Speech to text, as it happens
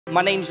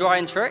My name's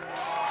Ryan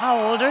Tricks.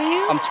 How old are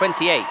you? I'm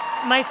 28.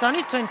 My son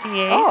is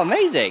 28. Oh,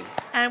 amazing.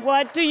 And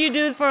what do you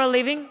do for a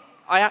living?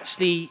 I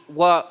actually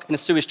work in a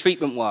sewage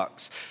treatment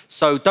works.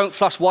 So don't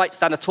flush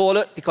wipes down the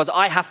toilet because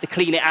I have to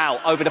clean it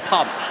out over the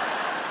pumps.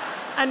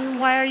 And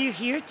why are you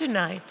here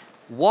tonight?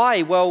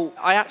 Why? Well,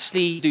 I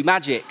actually do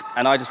magic.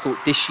 And I just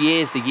thought this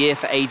year is the year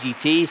for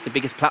AGT. It's the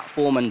biggest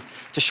platform, and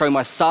to show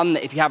my son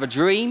that if you have a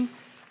dream,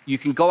 you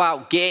can go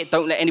out, get it.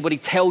 Don't let anybody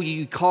tell you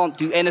you can't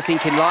do anything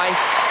in life.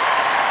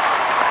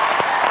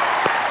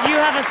 You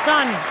have a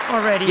son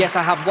already? Yes,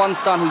 I have one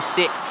son who's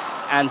 6,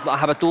 and I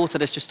have a daughter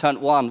that's just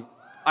turned 1.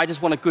 I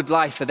just want a good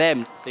life for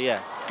them, so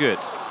yeah. Good.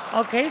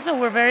 Okay, so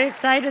we're very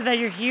excited that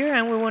you're here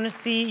and we want to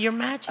see your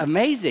magic.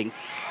 Amazing.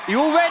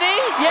 You all ready?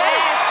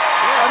 Yes?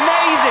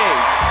 Amazing.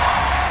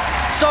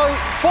 So,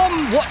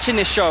 from watching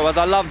this show, as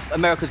I love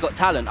America's Got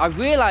Talent, I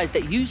realized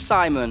that you,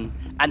 Simon,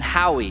 and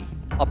Howie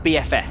are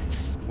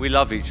BFFs. We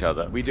love each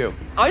other. We do.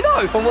 I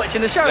know, from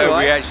watching the show, No,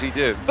 right? we actually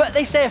do. But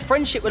they say a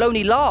friendship will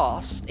only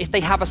last if they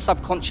have a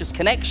subconscious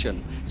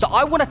connection. So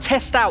I want to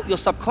test out your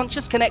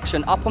subconscious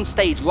connection up on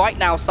stage right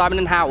now, Simon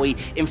and Howie,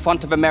 in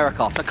front of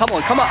America. So come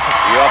on, come up.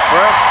 You up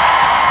for it?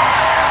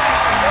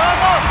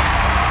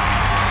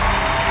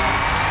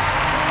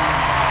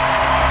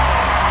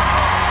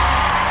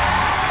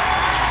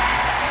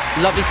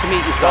 Lovely to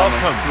meet you, Simon.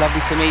 Welcome.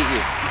 Lovely to meet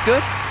you. You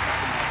good?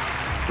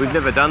 We've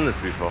never done this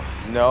before.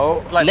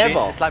 No.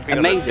 Never. It's like being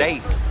Amazing. on a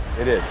date.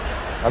 It is.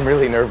 I'm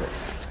really nervous.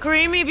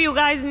 Scream if you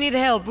guys need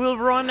help. We'll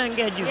run and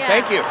get you. Yeah.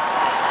 Thank you.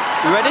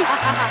 You ready?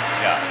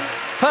 Yeah.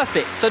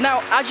 Perfect. So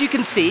now, as you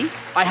can see,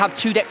 I have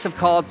 2 decks of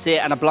cards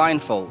here and a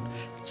blindfold.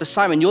 So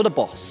Simon, you're the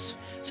boss.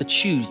 So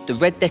choose the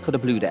red deck or the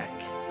blue deck.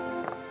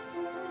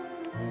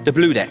 The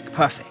blue deck,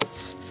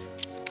 perfect.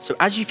 So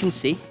as you can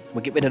see,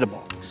 we'll get rid of the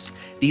box.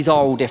 These are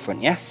all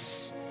different,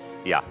 yes?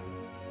 Yeah.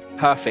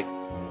 Perfect.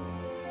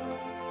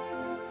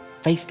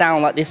 Face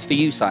down like this for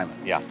you, Simon.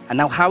 Yeah. And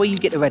now, Howie, you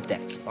get the red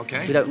deck.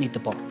 Okay. We don't need the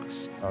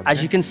box. Okay.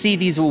 As you can see,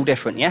 these are all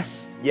different,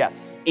 yes?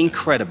 Yes.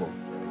 Incredible.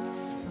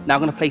 Now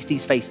I'm going to place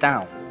these face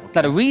down.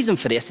 Now the reason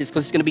for this is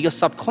because it's going to be your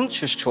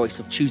subconscious choice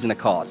of choosing a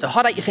card. So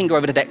hold out your finger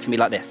over the deck for me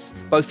like this,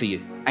 both of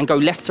you, and go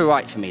left to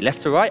right for me.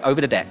 Left to right,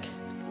 over the deck.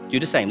 Do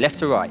the same, left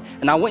to right.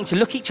 And I want you to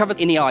look each other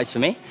in the eyes for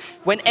me.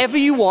 Whenever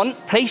you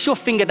want, place your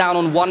finger down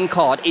on one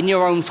card in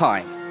your own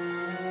time.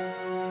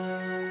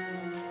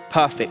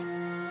 Perfect.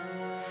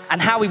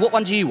 And Howie, what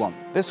one do you want?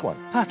 This one.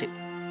 Perfect.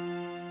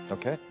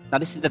 Okay. Now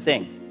this is the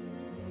thing.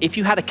 If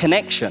you had a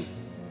connection,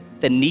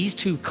 then these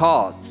 2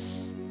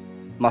 cards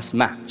must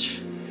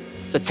match.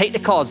 So take the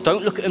cards,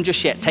 don't look at them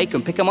just yet. Take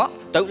them, pick them up,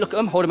 don't look at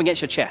them, hold them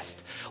against your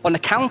chest. On the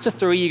count of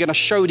 3, you're gonna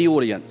show the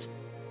audience.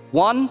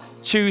 1,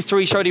 2,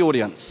 3, show the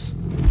audience.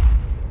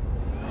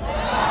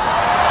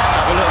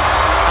 Have a look,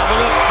 have a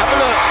look, have a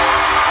look.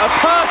 A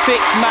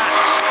perfect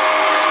match.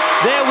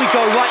 There we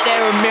go, right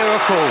there, a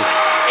miracle.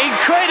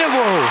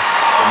 Incredible.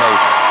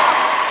 Amazing.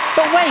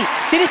 But wait,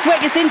 see, this is where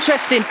it gets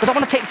interesting, because I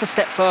want to take this a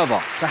step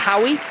further. So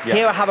Howie, Yes.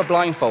 here I have a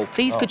blindfold.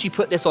 Please, could you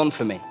put this on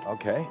for me?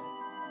 Okay.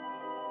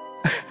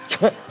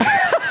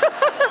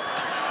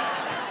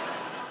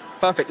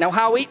 Perfect. Now,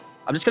 Howie,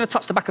 I'm just going to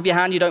touch the back of your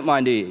hand. You don't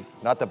mind, do you?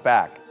 Not the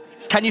back.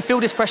 Can you feel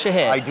this pressure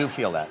here? I do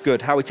feel that.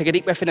 Good. Howie, take a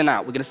deep breath in and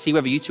out. We're going to see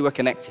whether you 2 are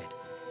connected.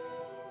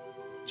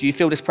 Do you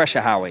feel this pressure,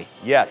 Howie?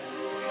 Yes.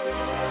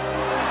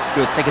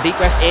 Good. Take a deep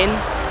breath in.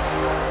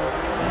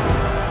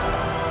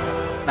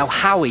 Now,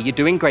 Howie, you're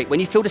doing great. When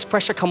you feel this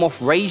pressure come off,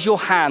 raise your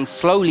hand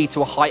slowly to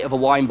a height of a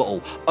wine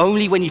bottle.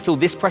 Only when you feel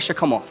this pressure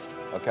come off.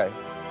 Okay.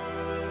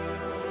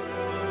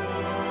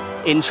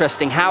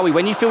 Interesting. Howie,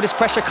 when you feel this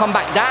pressure come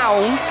back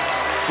down,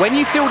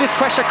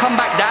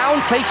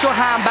 place your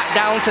hand back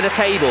down to the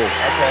table.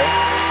 Okay.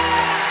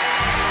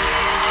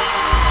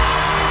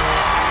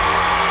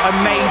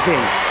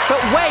 Amazing.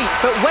 But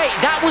wait,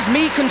 that was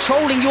me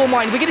controlling your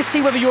mind. We're going to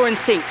see whether you're in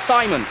sync.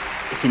 Simon,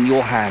 it's in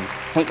your hands.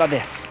 Point like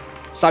this.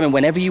 Simon,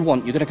 whenever you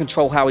want, you're going to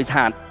control Howie's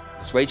hand.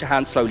 Just raise your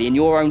hand slowly in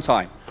your own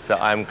time. So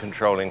I'm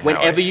controlling Howie.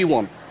 Whenever you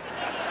want.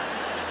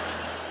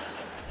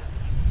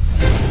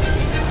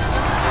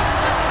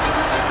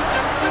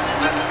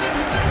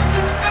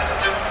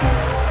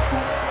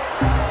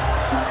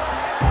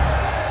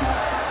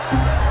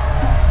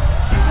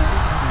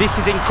 This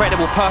is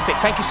incredible, perfect.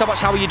 Thank you so much,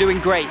 Howie, you're doing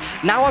great.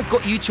 Now I've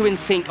got you 2 in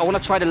sync, I want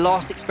to try the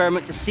last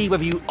experiment to see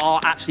whether you are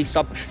actually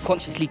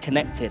subconsciously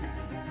connected.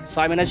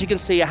 Simon, as you can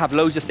see, I have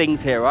loads of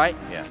things here, right?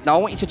 Yeah. Now I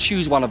want you to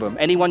choose one of them,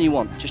 any one you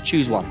want, just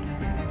choose one.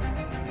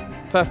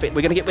 Perfect,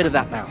 we're going to get rid of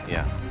that now.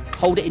 Yeah.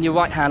 Hold it in your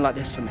right hand like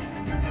this for me.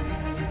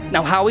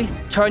 Now, Howie,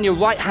 turn your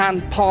right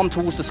hand palm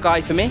towards the sky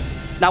for me.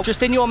 Now,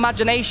 just in your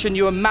imagination,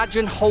 you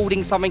imagine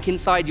holding something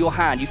inside your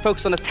hand. You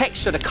focus on the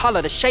texture, the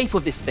color, the shape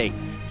of this thing.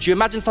 Do you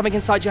imagine something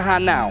inside your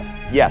hand now?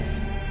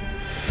 Yes.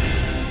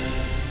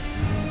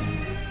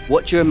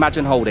 What do you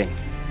imagine holding?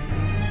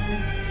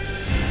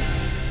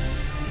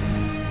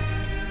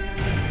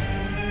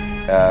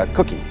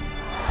 Cookie.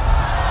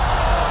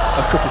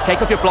 A cookie.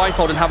 Take off your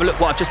blindfold and have a look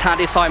what I've just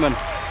handed Simon.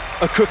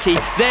 A cookie.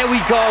 There we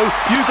go.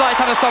 You guys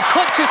have a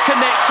subconscious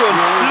connection.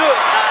 Look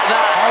at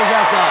that. How's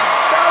that done?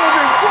 That was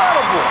incredible.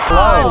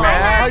 Hello,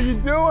 Max. How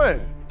you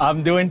doing?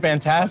 I'm doing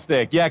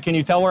fantastic. Yeah, can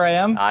you tell where I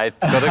am? I've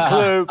got a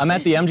clue. I'm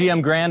at the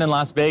MGM Grand in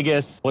Las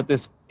Vegas with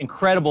this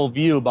incredible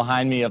view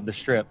behind me of the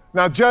Strip.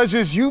 Now,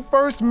 judges, you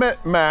first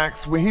met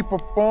Max when he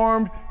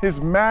performed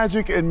his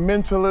magic and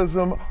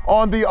mentalism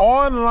on the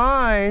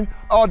online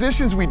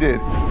auditions we did.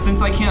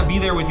 Since I can't be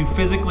there with you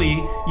physically,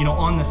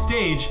 on the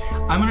stage,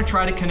 I'm gonna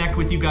try to connect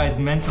with you guys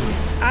mentally.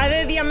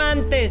 Ade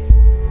Diamantes.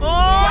 Oh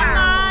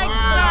my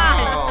God!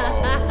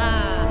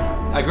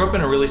 I grew up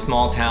in a really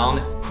small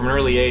town. From an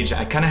early age,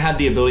 I kind of had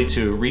the ability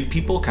to read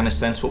people, kind of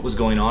sense what was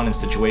going on in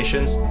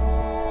situations.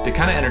 To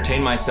kind of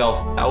entertain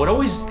myself, I would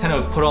always kind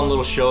of put on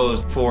little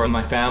shows for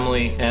my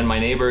family and my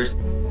neighbors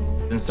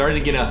and started to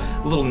get a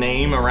little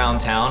name around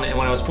town. And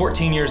when I was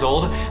 14 years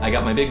old, I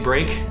got my big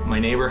break. My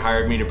neighbor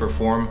hired me to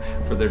perform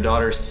for their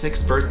daughter's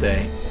 6th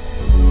birthday.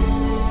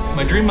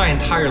 My dream my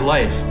entire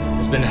life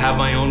has been to have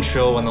my own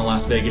show on the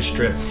Las Vegas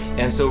Strip.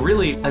 And so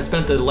really, I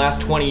spent the last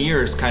 20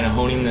 years kind of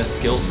honing this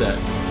skill set.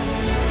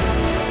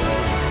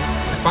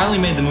 I finally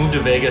made the move to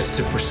Vegas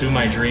to pursue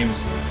my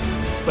dreams,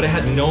 but I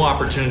had no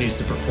opportunities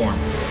to perform.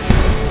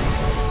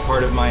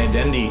 Part of my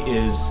identity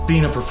is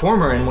being a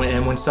performer, and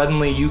when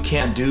suddenly you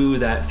can't do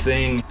that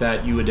thing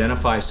that you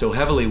identify so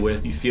heavily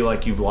with, you feel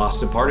like you've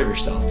lost a part of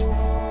yourself.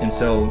 And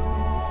so,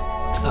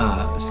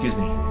 excuse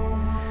me,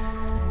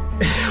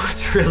 it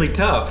was really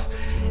tough.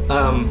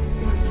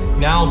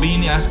 Now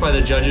being asked by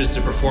the judges to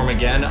perform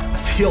again, I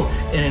feel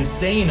an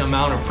insane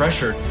amount of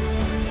pressure.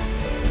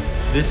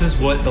 This is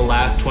what the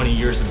last 20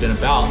 years have been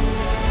about.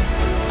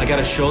 I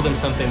gotta show them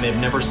something they've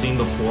never seen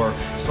before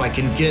so I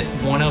can get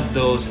one of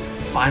those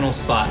final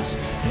spots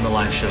in the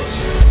live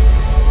shows.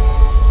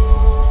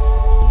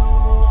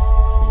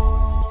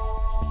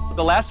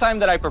 The last time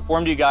that I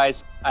performed you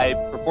guys, I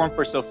performed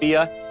for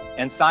Sofia,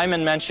 and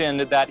Simon mentioned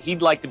that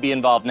he'd like to be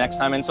involved next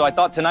time. And so I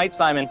thought tonight,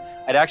 Simon,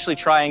 I'd actually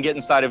try and get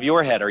inside of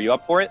your head. Are you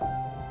up for it?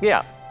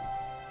 Yeah.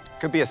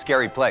 Could be a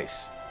scary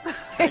place.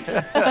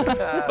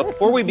 But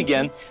before we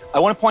begin, I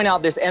want to point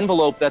out this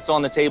envelope that's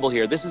on the table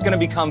here. This is going to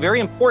become very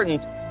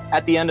important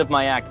at the end of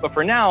my act. But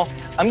for now,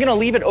 I'm going to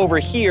leave it over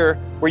here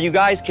where you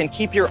guys can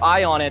keep your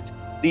eye on it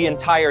the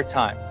entire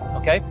time,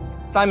 okay?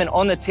 Simon,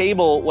 on the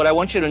table, what I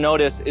want you to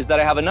notice is that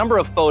I have a number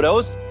of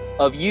photos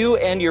of you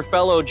and your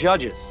fellow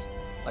judges.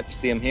 Like you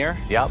see them here.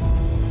 Yep.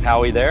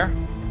 Howie there.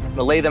 I'm going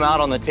to lay them out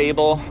on the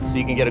table so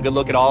you can get a good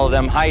look at all of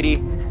them. Heidi,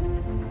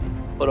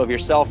 photo of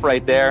yourself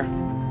right there.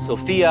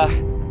 Sophia,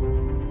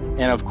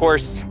 and of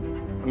course,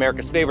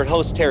 America's favorite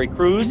host, Terry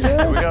Crews.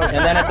 There we go.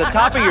 And then at the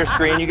top of your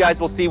screen, you guys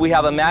will see we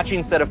have a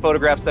matching set of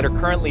photographs that are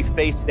currently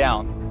face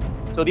down.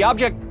 So the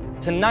object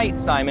tonight,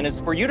 Simon, is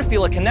for you to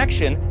feel a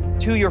connection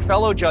to your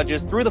fellow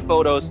judges through the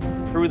photos,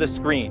 through the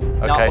screen.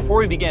 Okay. Now, before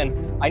we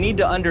begin, I need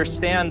to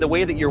understand the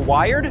way that you're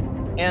wired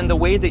and the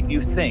way that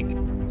you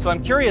think. So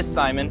I'm curious,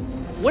 Simon,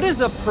 what is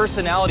a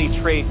personality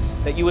trait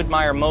that you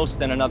admire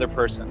most in another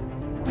person?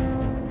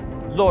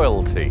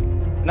 Loyalty.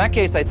 In that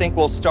case, I think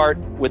we'll start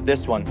with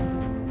this one.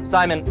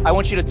 Simon, I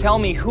want you to tell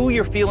me who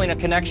you're feeling a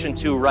connection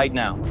to right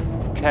now.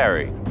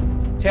 Terry.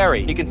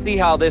 Terry, you can see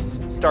how this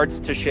starts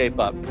to shape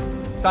up.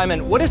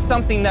 Simon, what is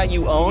something that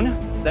you own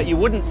that you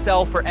wouldn't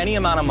sell for any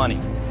amount of money?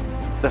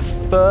 The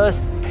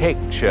first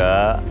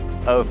picture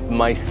of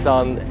my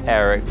son,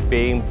 Eric,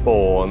 being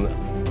born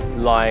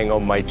lying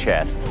on my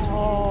chest.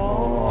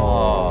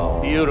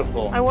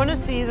 Beautiful. I want to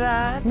see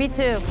that. Me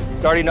too.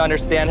 Starting to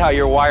understand how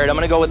you're wired. I'm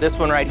gonna go with this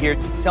one right here.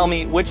 Tell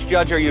me, which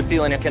judge are you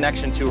feeling a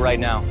connection to right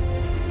now?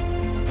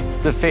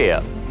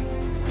 Sophia.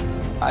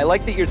 I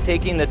like that you're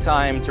taking the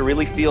time to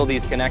really feel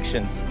these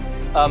connections.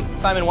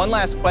 Simon, one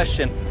last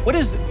question. What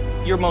is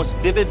your most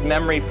vivid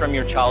memory from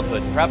your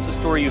childhood? Perhaps a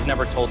story you've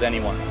never told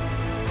anyone.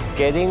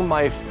 Getting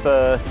my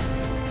first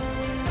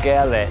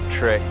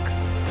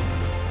Scalextrics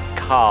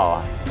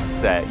car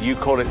set. You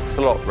call it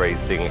slot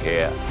racing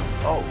here.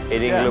 Oh,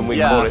 In England, we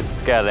call it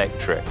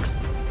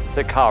Scalextrics. It's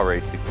a car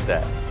racing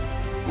set.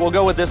 We'll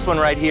go with this one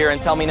right here,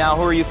 and tell me now,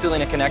 who are you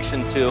feeling a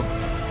connection to?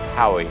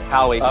 Howie.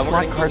 Howie. Slot We're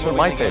gonna cars keep were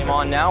my moving the game favorite.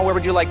 on now. Where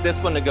would you like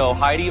this one to go,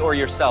 Heidi or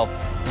yourself?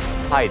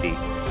 Heidi.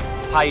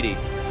 Heidi.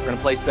 We're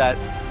gonna place that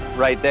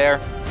right there.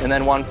 And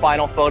then one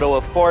final photo,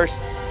 of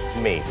course,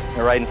 Me.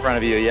 right in front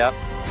of you, yep.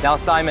 Now,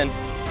 Simon,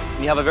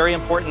 you have a very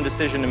important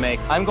decision to make.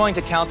 I'm going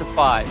to count to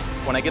 5.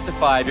 When I get to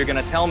 5, you're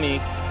gonna tell me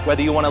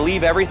whether you wanna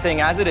leave everything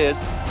as it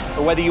is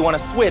or whether you wanna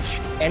switch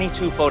any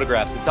 2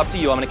 photographs. It's up to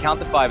you. I'm gonna count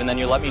to 5 and then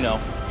you let me know.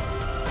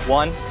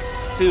 1,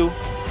 2,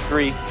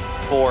 3,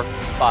 4,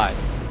 5.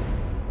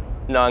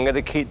 No, I'm going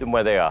to keep them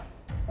where they are.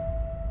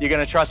 You're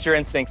gonna trust your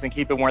instincts and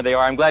keep them where they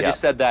are. I'm glad you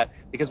said that,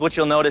 because what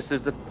you'll notice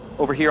is that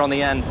over here on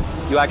the end,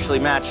 you actually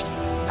matched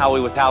Howie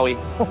with Howie.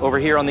 Over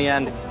here on the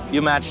end,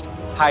 you matched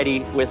Heidi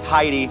with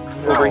Heidi.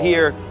 Over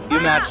here, you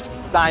matched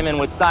Simon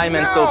with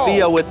Simon,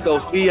 Sophia with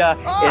Sophia,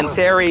 and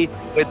Terry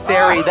with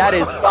Terry. That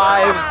is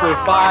 5 for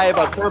 5,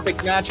 a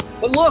perfect match.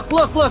 But look,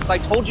 look, look, I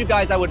told you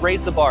guys I would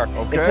raise the bar.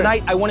 Okay. And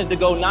tonight, I wanted to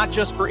go not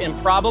just for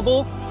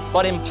improbable,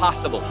 but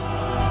impossible.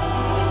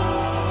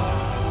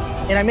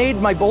 And I made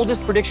my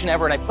boldest prediction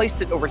ever, and I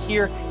placed it over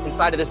here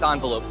inside of this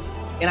envelope.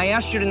 And I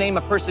asked you to name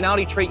a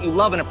personality trait you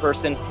love in a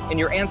person, and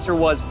your answer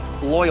was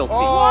loyalty.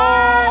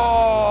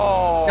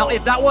 Oh. Now,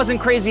 if that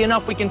wasn't crazy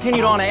enough, we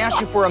continued on. I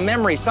asked you for a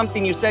memory,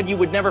 something you said you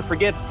would never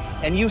forget,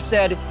 and you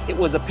said it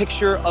was a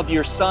picture of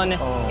your son,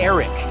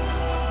 Eric.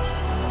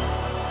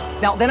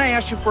 Now, then I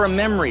asked you for a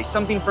memory,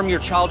 something from your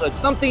childhood,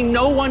 something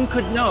no one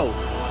could know.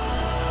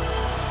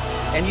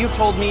 And you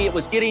told me it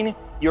was getting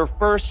your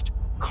first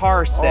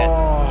car set.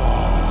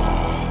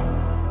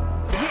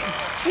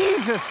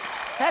 Jesus,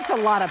 that's a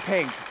lot of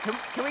pink.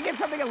 Can we get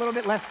something a little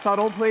bit less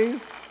subtle,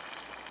 please?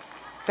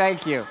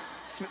 Thank you.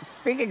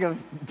 Speaking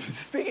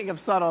of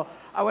subtle,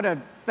 I want to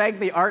thank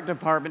the art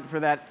department for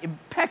that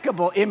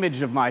impeccable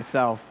image of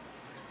myself.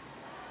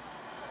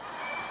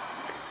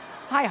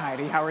 Hi,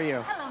 Heidi. How are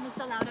you? Hello,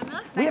 Mr.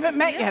 Loudermilk. We haven't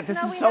met yet.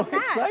 This is so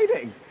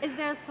exciting. Is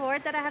there a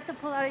sword that I have to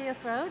pull out of your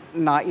throat?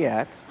 Not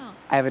yet. Oh.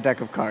 I have a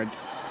deck of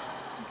cards.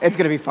 It's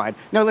going to be fine.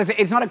 No, listen,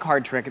 it's not a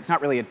card trick. It's not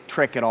really a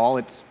trick at all.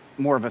 It's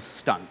more of a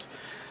stunt.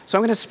 So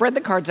I'm going to spread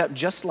the cards out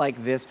just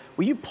like this.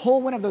 Will you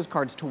pull one of those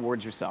cards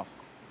towards yourself?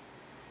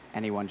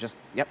 Anyone? Just,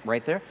 yep,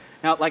 right there.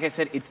 Now, like I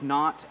said, it's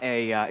not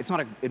a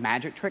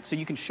magic trick, so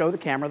you can show the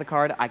camera the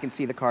card. I can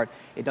see the card.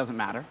 It doesn't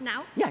matter.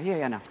 Now?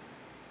 Yeah, now.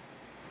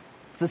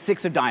 It's the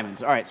 6 of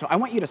diamonds. All right, so I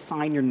want you to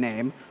sign your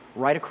name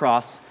right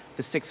across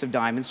the 6 of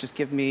diamonds. Just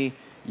give me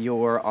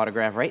your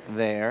autograph right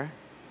there.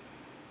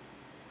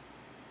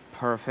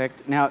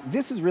 Perfect. Now,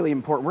 this is really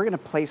important. We're going to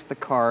place the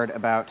card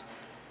about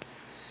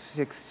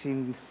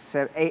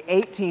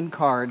 18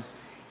 cards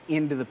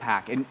into the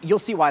pack. And you'll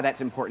see why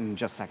that's important in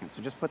just a second.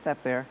 So just put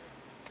that there.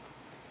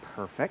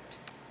 Perfect.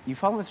 You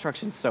follow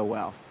instructions so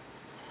well.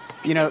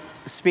 You know,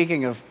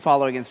 speaking of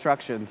following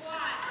instructions.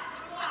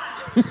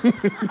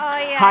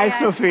 Hi,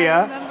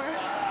 Sofia.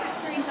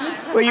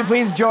 Will you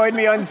please join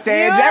me on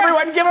stage?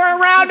 Everyone give her a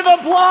round of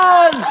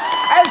applause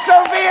as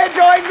Sofia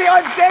joins me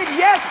on stage.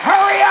 Yes,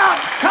 hurry up.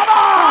 Come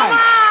on.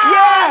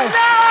 Yes.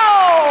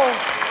 No.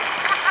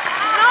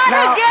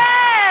 Not again.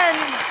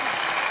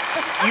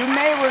 You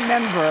may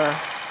remember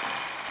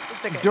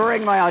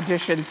during my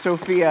audition,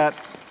 Sofia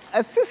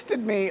assisted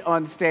me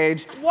on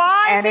stage.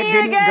 Why and it me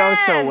didn't again? go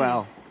so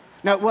well.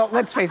 No, well,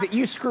 let's face it,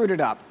 you screwed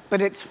it up,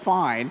 but it's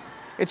fine.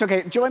 It's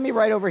okay. Join me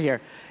right over here.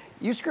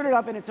 You screwed it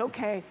up, and it's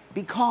okay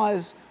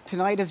because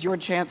tonight is your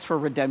chance for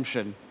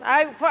redemption.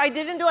 I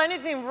didn't do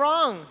anything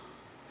wrong.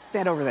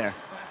 Stand over there.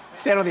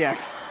 Stand on the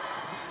X.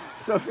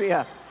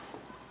 Sofia,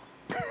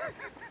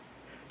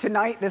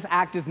 tonight this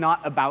act is not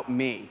about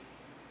me.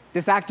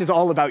 This act is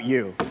all about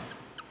you.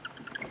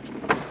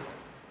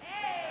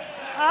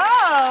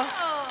 Oh,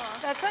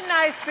 that's a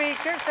nice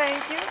picture.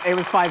 Thank you. It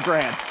was $5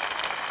 grand.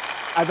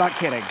 I'm not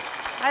kidding.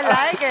 I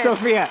like it.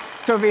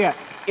 Sofia,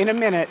 in a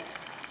minute,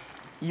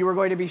 you are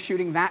going to be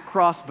shooting that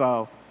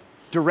crossbow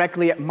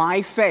directly at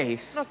my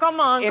face. No, come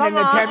on. No,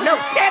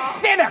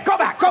 stand there. Go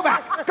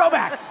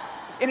back.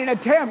 In an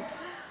attempt,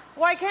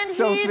 Why can't he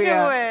Sofia,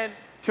 do it?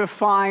 to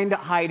find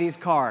Heidi's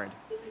card.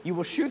 You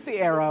will shoot the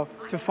arrow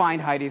to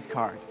find Heidi's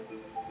card.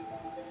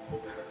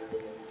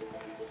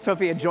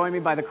 Sofia, join me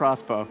by the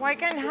crossbow. Why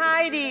can't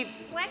Heidi?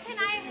 Where can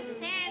I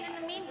stand in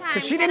the meantime?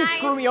 Because she didn't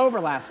screw me over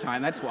last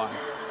time, that's why.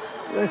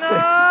 Listen.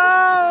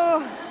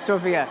 No.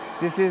 Sophia,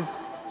 this is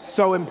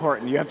so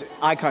important. You have to,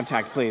 eye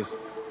contact, please.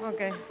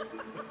 Okay.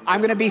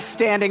 I'm going to be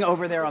standing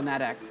over there on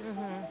that X.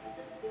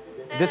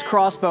 Mm-hmm. This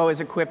crossbow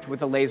is equipped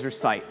with a laser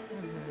sight.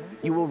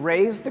 Mm-hmm. You will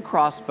raise the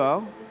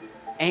crossbow,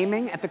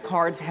 aiming at the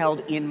cards held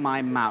in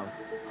my mouth.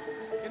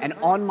 And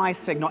on my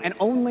signal, and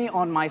only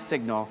on my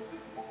signal,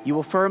 you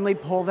will firmly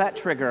pull that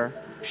trigger,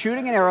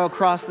 shooting an arrow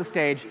across the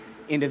stage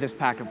into this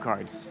pack of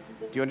cards.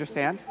 Do you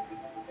understand?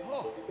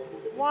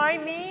 Why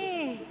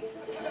me?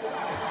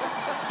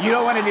 You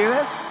don't want to do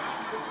this?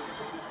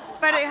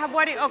 But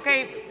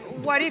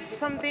what if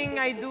something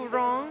I do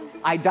wrong?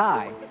 I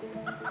die.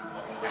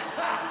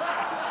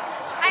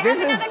 I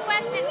have another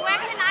question. Where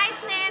can I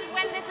stand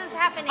when this is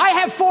happening? I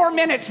have 4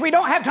 minutes. We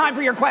don't have time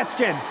for your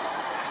questions.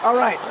 All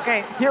right.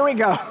 Okay. Here we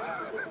go.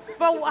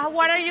 But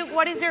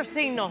what is your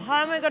signal?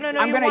 How am I going to know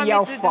I'm going to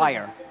yell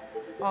fire.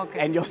 Okay.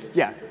 And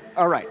yeah.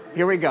 All right.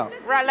 Here we go.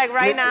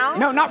 Right now?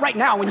 No, not right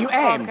now. When you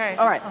aim. Okay.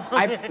 All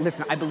right.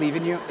 Listen, I believe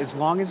in you. As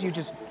long as you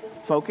just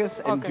focus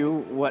and do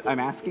what I'm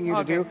asking you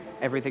to do,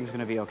 everything's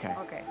going to be okay.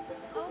 Okay.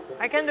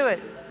 I can do it.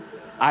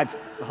 I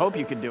hope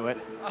you can do it.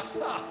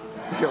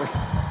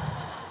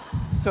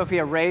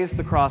 Sophia, raise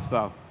the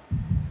crossbow.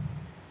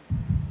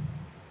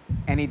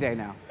 Any day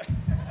now.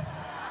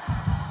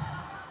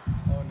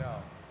 Oh, no.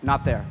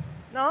 Not there.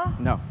 No?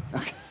 No.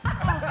 Okay.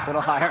 A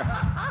little higher.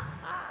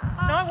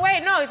 No,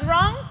 wait, no, it's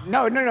wrong?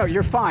 No,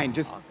 you're fine.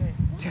 Just.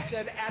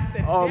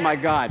 Okay. Oh my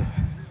God.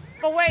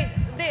 But wait,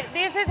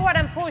 this is what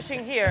I'm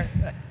pushing here.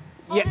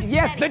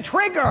 Yes, the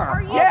trigger.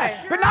 Are you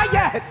yes, sure? but not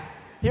yet.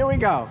 Here we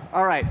go.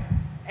 All right.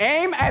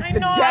 Aim at the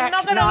deck. I'm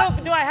not gonna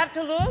look. Do I have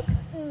to look?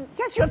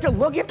 Yes, you have to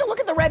look. You have to look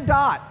at the red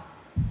dot.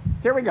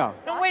 Here we go.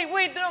 No,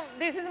 wait, no,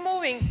 this is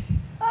moving.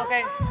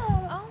 Okay.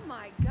 Oh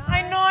my God.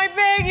 I know, I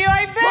beg you.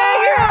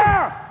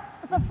 Fire!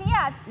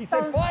 Sophia. He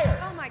said fire.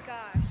 Oh my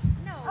gosh.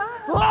 No.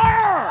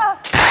 Fire!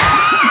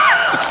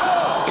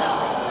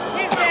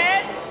 He's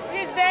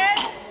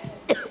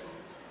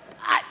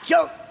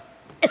Show.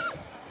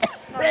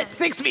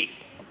 6 feet.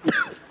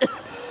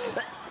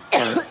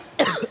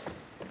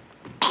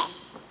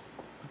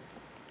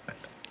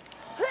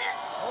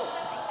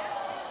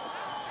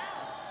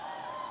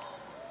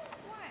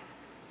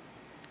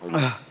 No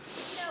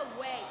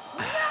way.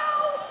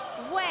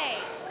 No way.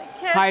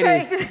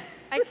 Heidi. No.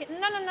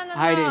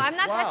 Heidi. I'm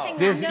not touching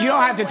this. that. You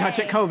don't have to No touch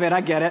it, way. COVID,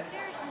 I get it.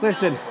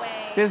 Listen,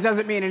 this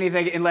doesn't mean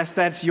anything unless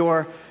that's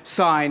your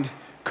signed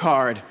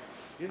card.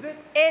 Is it?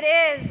 It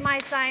is my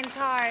signed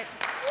card.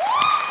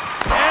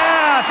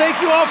 Yeah,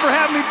 thank you all for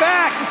having me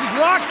back. This is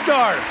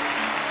Rockstar.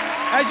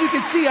 As you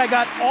can see, I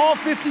got all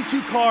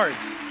 52 cards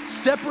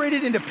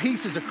separated into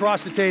pieces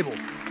across the table,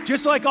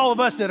 just like all of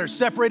us that are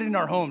separated in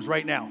our homes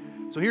right now.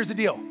 So here's the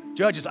deal.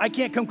 Judges, I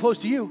can't come close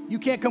to you. You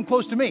can't come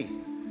close to me.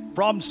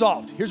 Problem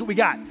solved. Here's what we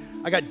got.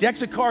 I got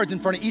decks of cards in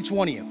front of each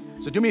one of you.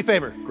 So do me a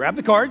favor. Grab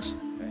the cards.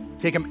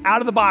 Take them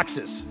out of the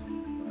boxes.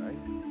 All right.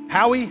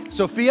 Howie,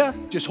 Sophia,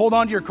 just hold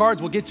on to your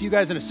cards. We'll get to you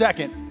guys in a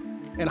second.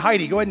 And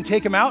Heidi, go ahead and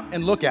take them out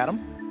and look at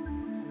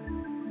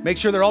them. Make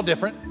sure they're all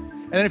different.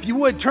 And then if you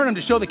would, turn them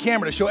to show the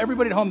camera, to show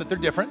everybody at home that they're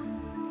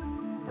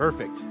different.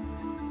 Perfect.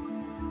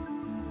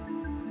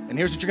 And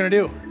here's what you're gonna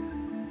do.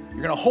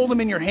 You're gonna hold them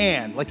in your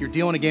hand like you're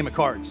dealing a game of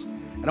cards.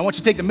 And I want you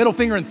to take the middle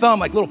finger and thumb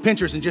like little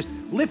pinchers and just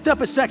lift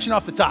up a section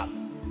off the top.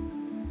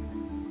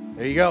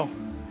 There you go.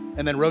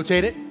 And then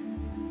rotate it.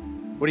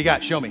 What do you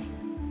got? Show me.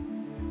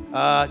 2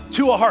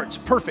 of hearts,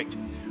 perfect.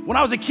 When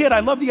I was a kid,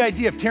 I loved the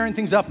idea of tearing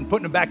things up and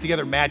putting them back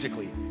together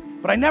magically.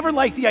 But I never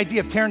liked the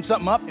idea of tearing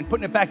something up and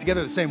putting it back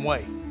together the same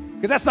way.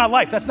 Because that's not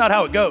life, that's not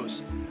how it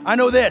goes. I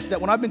know this,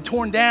 that when I've been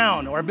torn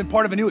down or I've been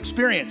part of a new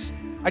experience,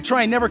 I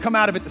try and never come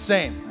out of it the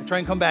same. I try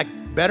and come back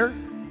better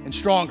and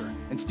stronger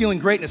and stealing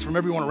greatness from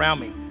everyone around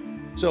me.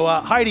 So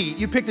Heidi,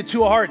 you picked the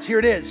 2 of hearts. Here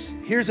it is.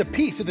 Here's a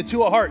piece of the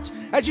 2 of hearts.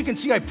 As you can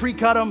see, I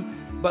pre-cut them.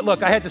 But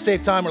look, I had to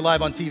save time. We're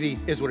live on TV,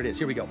 is what it is.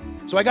 Here we go.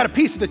 So I got a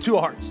piece of the 2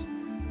 of hearts.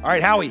 All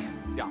right, Howie.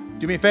 Yeah.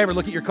 Do me a favor,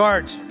 look at your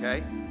cards.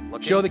 Okay.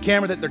 Looking. Show the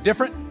camera that they're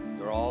different.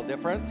 They're all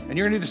different. And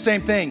you're gonna do the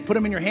same thing. Put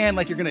them in your hand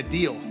like you're gonna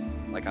deal.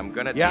 Like I'm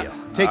gonna Yeah. deal.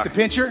 Take the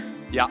pincher.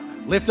 Yeah.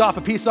 Lift off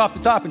a piece off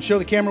the top and show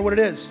the camera what it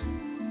is.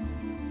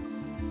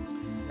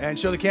 And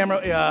show the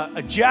camera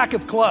a jack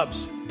of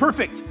clubs.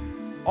 Perfect.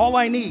 All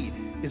I need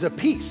is a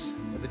piece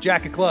of the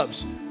jack of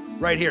clubs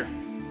right here.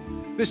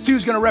 This 2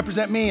 is gonna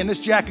represent me, and this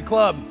jack of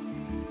club,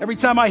 every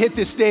time I hit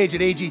this stage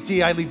at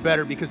AGT, I leave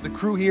better because the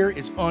crew here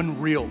is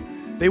unreal.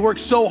 They work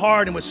so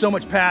hard and with so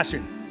much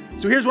passion.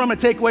 So here's what I'm gonna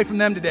take away from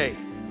them today.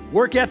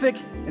 Work ethic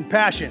and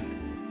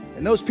passion.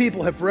 And those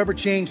people have forever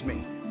changed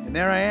me. And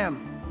there I am,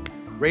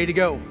 ready to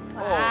go.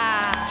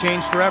 Wow.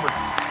 Changed forever.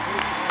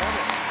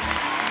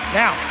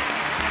 Now,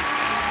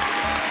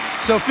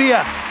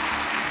 Sophia,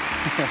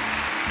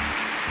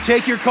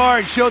 take your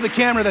cards, show the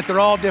camera that they're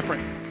all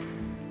different.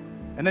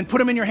 And then put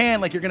them in your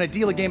hand like you're gonna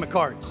deal a game of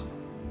cards.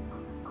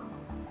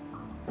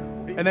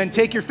 And then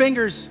take your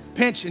fingers,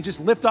 pinch, and just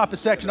lift off a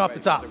section off the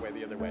top.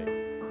 The other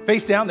way.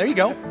 Face down, there you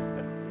go.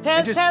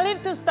 Tell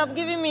him to stop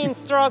giving me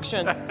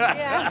instructions.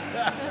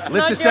 Yeah.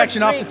 Lift a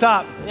section off the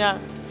top. Yeah.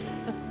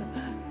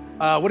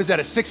 What is that,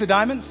 a 6 of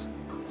diamonds?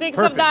 6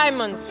 Perfect. of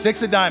diamonds.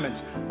 6 of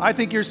diamonds. I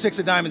think your 6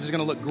 of diamonds is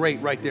gonna look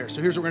great right there.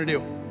 So here's what we're gonna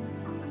do.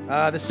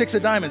 The 6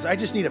 of diamonds, I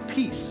just need a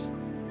piece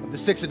of the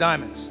 6 of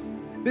diamonds.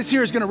 This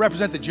here is gonna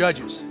represent the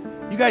judges.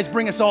 You guys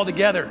bring us all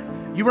together.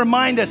 You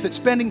remind us that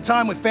spending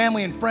time with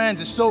family and friends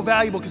is so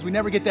valuable because we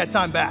never get that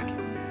time back.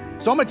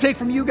 So I'm gonna take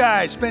from you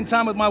guys, spend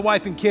time with my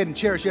wife and kid and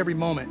cherish every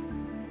moment.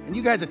 And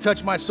you guys have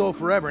touched my soul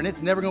forever and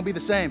it's never gonna be the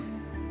same.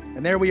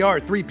 And there we are,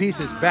 3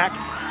 pieces back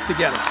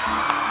together.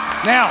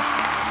 Now,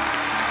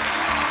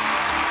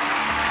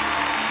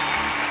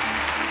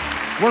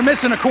 we're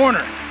missing a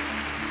corner.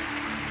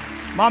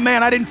 My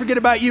man, I didn't forget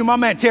about you. My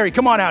man, Terry,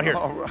 come on out here.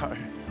 All right.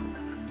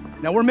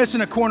 Now we're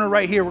missing a corner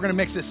right here. We're gonna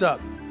mix this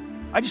up.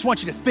 I just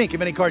want you to think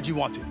of any cards you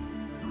want to.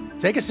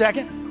 Take a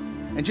second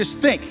and just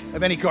think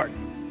of any card.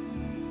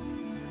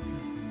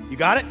 You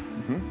got it?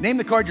 Mm-hmm. Name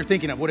the card you're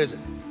thinking of. What is it?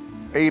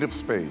 8 of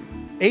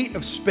spades. 8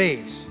 of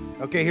spades.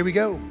 Okay, here we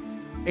go.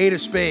 8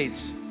 of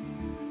spades.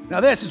 Now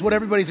this is what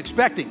everybody's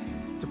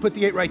expecting, to put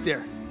the 8 right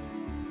there.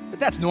 But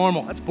that's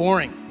normal, that's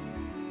boring.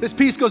 This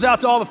piece goes out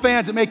to all the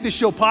fans that make this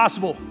show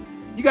possible.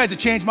 You guys have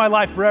changed my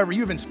life forever.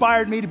 You've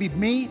inspired me, to be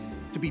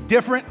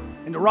different,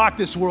 and to rock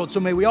this world.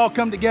 So may we all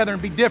come together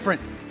and be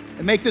different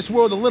and make this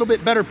world a little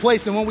bit better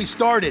place than when we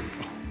started.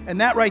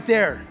 And that right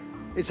there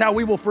is how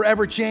we will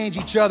forever change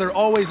each other,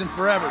 always and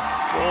forever.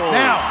 Whoa.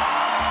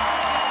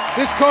 Now,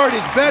 this card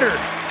is better.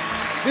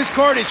 This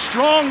card is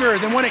stronger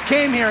than when it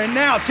came here. And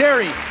now,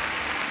 Terry,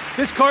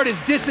 this card is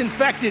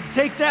disinfected.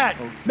 Take that.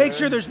 Okay. Make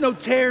sure there's no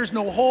tears,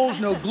 no holes,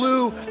 no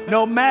glue,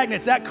 no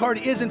magnets. That card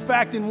is in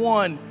fact in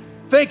 1.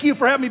 Thank you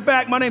for having me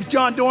back. My name's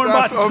John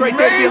Dornbos. It's great to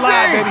be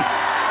alive, baby.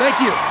 Thank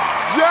you.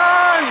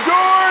 John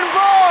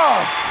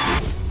Dornbos!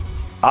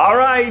 All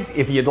right,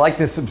 if you'd like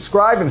to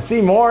subscribe and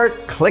see more,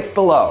 click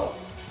below.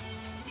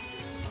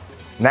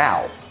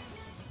 Now,